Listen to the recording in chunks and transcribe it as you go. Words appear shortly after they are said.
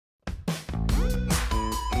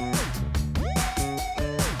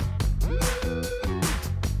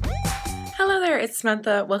it's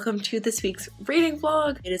Samantha. Welcome to this week's reading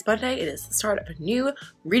vlog. It is Monday. It is the start of a new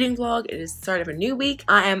reading vlog. It is the start of a new week.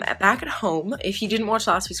 I am back at home. If you didn't watch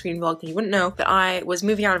last week's reading vlog, then you wouldn't know that I was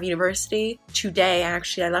moving out of university today.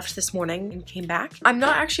 Actually, I left this morning and came back. I'm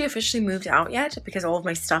not actually officially moved out yet because all of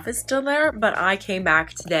my stuff is still there, but I came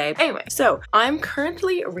back today. Anyway, so I'm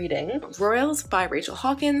currently reading Royals by Rachel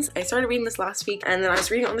Hawkins. I started reading this last week and then I was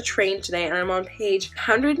reading it on the train today and I'm on page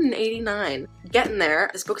 189. Getting there.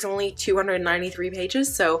 This book's only 293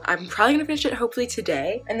 pages, so I'm probably gonna finish it hopefully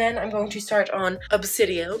today. And then I'm going to start on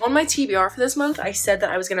Obsidio. On my TBR for this month, I said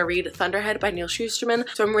that I was gonna read Thunderhead by Neil Shusterman,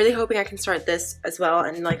 so I'm really hoping I can start this as well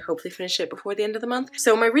and like hopefully finish it before the end of the month.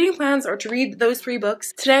 So my reading plans are to read those 3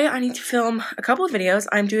 books. Today I need to film a couple of videos.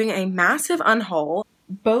 I'm doing a massive unhaul.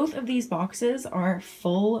 Both of these boxes are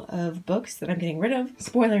full of books that I'm getting rid of.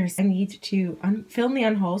 Spoilers, I need to film the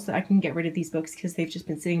unhaul so that I can get rid of these books because they've just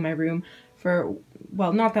been sitting in my room for,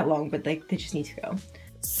 well, not that long, but like they just need to go.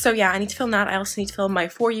 So yeah, I need to film that. I also need to film my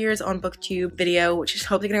 4 years on BookTube video, which is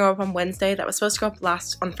hopefully gonna go up on Wednesday. That was supposed to go up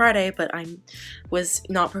on Friday, but I was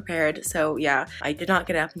not prepared. So yeah, I did not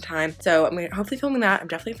get it up in time. So I'm gonna hopefully filming that. I'm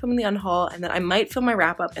definitely filming the unhaul, and then I might film my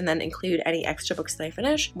wrap up and then include any extra books that I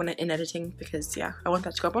finish when in editing, because yeah, I want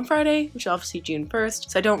that to go up on Friday, which is obviously June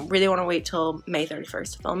 1st. So I don't really want to wait till May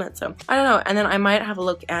 31st to film it. So I don't know. And then I might have a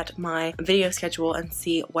look at my video schedule and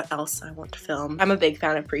see what else I want to film. I'm a big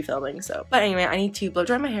fan of pre-filming, so. But anyway, I need to blow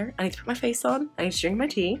dry my hair. I need to put my face on. I need to drink my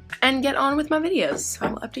tea and get on with my videos. So I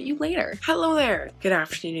will update you later. Hello there. Good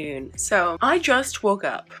afternoon. So I just woke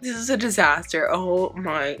up. This is a disaster. Oh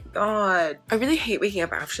my god. I really hate waking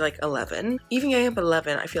up after like 11. Even getting up at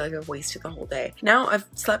 11, I feel like I've wasted the whole day. Now I've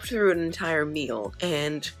slept through an entire meal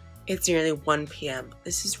and it's nearly 1 p.m.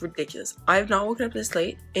 This is ridiculous. I have not woken up this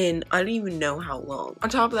late and I don't even know how long. On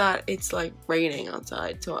top of that, it's like raining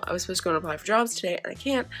outside. So I was supposed to go and apply for jobs today and I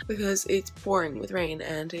can't because it's pouring with rain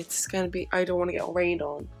and it's gonna be, I don't want to get rained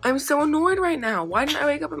on. I'm so annoyed right now. Why didn't I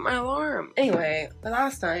wake up at my alarm? Anyway,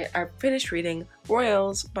 last night I finished reading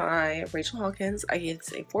Royals by Rachel Hawkins. I gave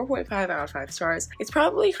this a 4.5 out of 5 stars. It's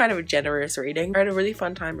probably kind of a generous rating. I had a really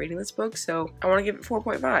fun time reading this book, so I want to give it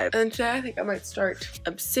 4.5. And then today I think I might start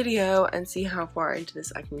Obsidio and see how far into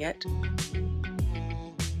this I can get.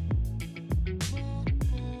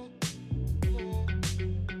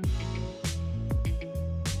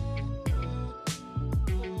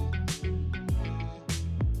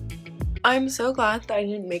 I'm so glad that I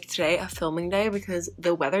didn't make today a filming day because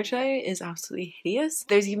the weather today is absolutely hideous.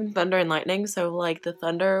 There's even thunder and lightning, so like the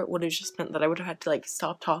thunder would have just meant that I would have had to like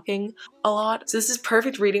stop talking a lot. So this is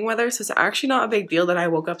perfect reading weather, so it's actually not a big deal that I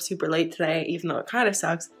woke up super late today, even though it kind of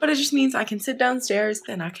sucks. But it just means I can sit downstairs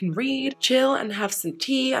and I can read, chill, and have some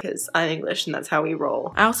tea because I'm English and that's how we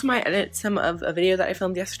roll. I also might edit some of a video that I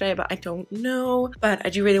filmed yesterday, but I don't know. But I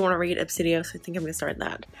do really want to read Obsidio, so I think I'm gonna start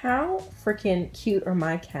that. How freaking cute are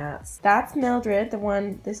my cats? That's Mildred, the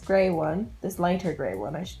one, this gray one, this lighter gray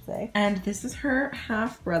one, I should say. And this is her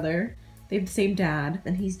half brother. They have the same dad,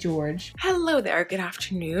 and he's George. Hello there, good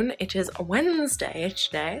afternoon. It is Wednesday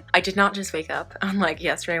today. I did not just wake up, unlike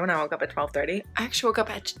yesterday when I woke up at 12:30. I actually woke up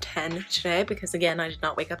at 10 today because again, I did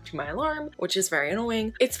not wake up to my alarm, which is very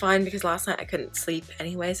annoying. It's fine because last night I couldn't sleep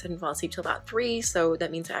anyway, so I didn't fall asleep till about 3, so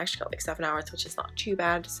that means I actually got like 7 hours, which is not too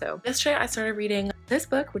bad. So yesterday I started reading this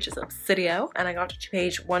book, which is Obsidio, and I got to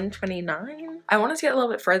page 129. I wanted to get a little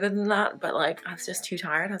bit further than that, but like I was just too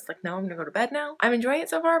tired. I was like, no, I'm gonna go to bed now. I'm enjoying it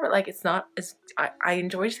so far, but like it's not as I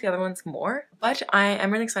enjoyed the other ones more. But I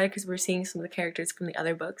am really excited because we're seeing some of the characters from the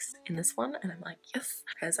other books in this one, and I'm like, yes,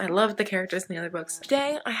 because I love the characters in the other books.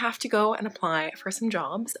 Today I have to go and apply for some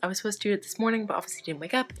jobs. I was supposed to do it this morning, but obviously didn't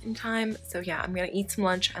wake up in time. So yeah, I'm gonna eat some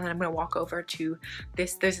lunch and then I'm gonna walk over to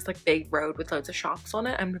this. There's this like big road with loads of shops on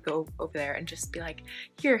it. I'm gonna go over there and just be like,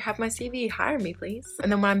 here, have my CV, hire me please.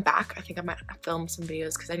 And then when I'm back, I think I might film some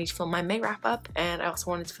videos because I need to film my May wrap up, and I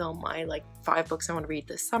also wanted to film my like 5 books I want to read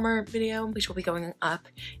this summer video, which will be going up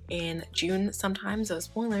in June sometime, so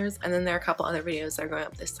spoilers. And then there are a couple other videos that are going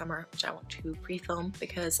up this summer which I want to pre-film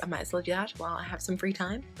because I might as well do that while I have some free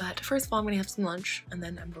time. But first of all, I'm gonna have some lunch and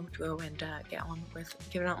then I'm going to go and get on with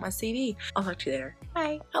giving out my CV. I'll talk to you later.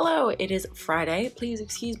 Bye. Hello, it is Friday. Please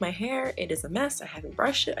excuse my hair. It is a mess. I haven't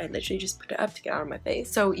brushed it. I literally just put it up to get out of my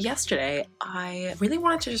face. So yesterday I really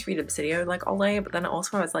wanted to just read Obsidio. Like like all day, but then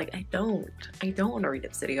also I was like, I don't want to read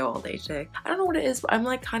Obsidio all day today. I don't know what it is, but I'm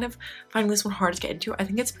like kind of finding this one hard to get into. I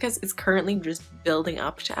think it's because it's currently just building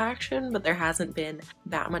up to action, but there hasn't been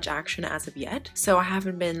that much action as of yet. So I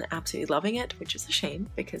haven't been absolutely loving it, which is a shame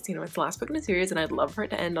because, you know, it's the last book in the series and I'd love for it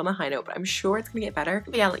to end on a high note, but I'm sure it's gonna get better.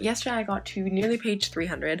 But yeah, like yesterday I got to nearly page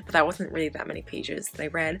 300, but that wasn't really that many pages that I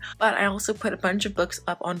read. But I also put a bunch of books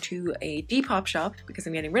up onto a Depop shop because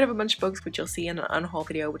I'm getting rid of a bunch of books, which you'll see in an unhaul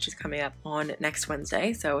video, which is coming up on next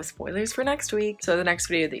Wednesday. So spoilers for next week. So the next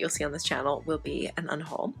video that you'll see on this channel will be an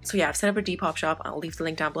unhaul. So yeah, I've set up a Depop shop. I'll leave the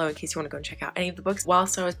link down below in case you want to go and check out any of the books.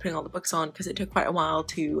 Whilst I was putting all the books on, because it took quite a while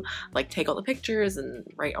to like take all the pictures and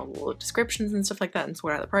write all the little descriptions and stuff like that and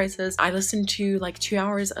sort out the prices, I listened to like 2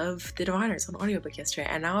 hours of The Diviners on audiobook yesterday,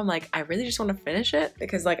 and now I'm like, I really just want to finish it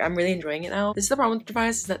because like I'm really enjoying it now. This is the problem with The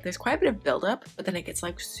Diviners, is that there's quite a bit of build up, but then it gets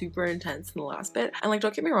like super intense in the last bit. And like,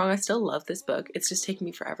 don't get me wrong, I still love this book. It's just taking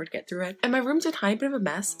me forever to get through it. And my room's a tiny bit of a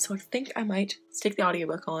mess, so I think I might stick the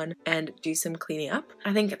audiobook on and do some cleaning up.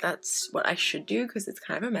 I think that's what I should do because it's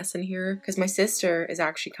kind of a mess in here, because my sister is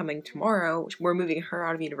actually coming tomorrow. We're moving her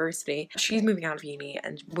out of university. She's moving out of uni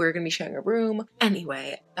and we're gonna be sharing a room.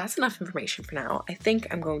 Anyway, that's enough information for now. I think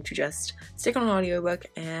I'm going to just stick on an audiobook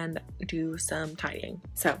and do some tidying.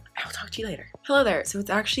 So I will talk to you later. Hello there. So it's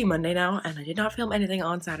actually Monday now and I did not film anything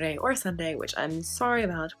on Saturday or Sunday, which I'm sorry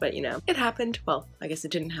about, but you know, it happened. Well, I guess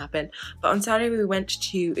it didn't happen. But on Saturday we went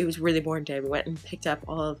to, it was a really boring day. We went and picked up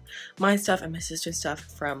all of my stuff and my sister's stuff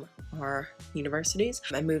from our universities.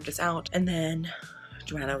 I moved us out, and then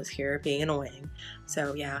Joanna was here being annoying.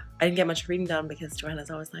 So yeah, I didn't get much reading done because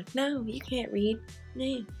Joanna's always like, no, you can't read.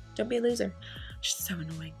 Nah, don't be a loser. She's so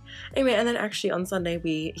annoying. Anyway, and then actually on Sunday,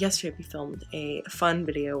 yesterday we filmed a fun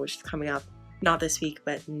video, which is coming up not this week,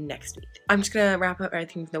 but next week. I'm just gonna wrap up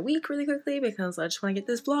everything for the week really quickly because I just want to get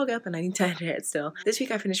this vlog up and I need to edit it still. This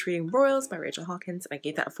week I finished reading Royals by Rachel Hawkins and I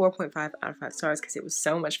gave that a 4.5 out of 5 stars because it was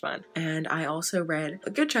so much fun. And I also read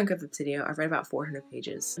a good chunk of Obsidio. I've read about 400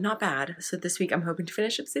 pages. Not bad. So this week I'm hoping to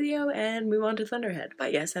finish Obsidio and move on to Thunderhead.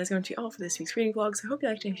 But yes, that is going to be all for this week's reading vlog. So I hope you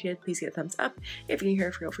liked it. If you did, please give it a thumbs up. If you're new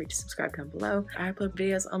here, feel free to subscribe down below. I upload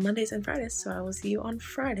videos on Mondays and Fridays, so I will see you on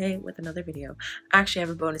Friday with another video. I actually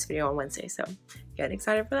have a bonus video on Wednesday, so get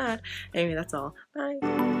excited for that. Anyway, that's all.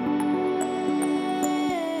 Bye!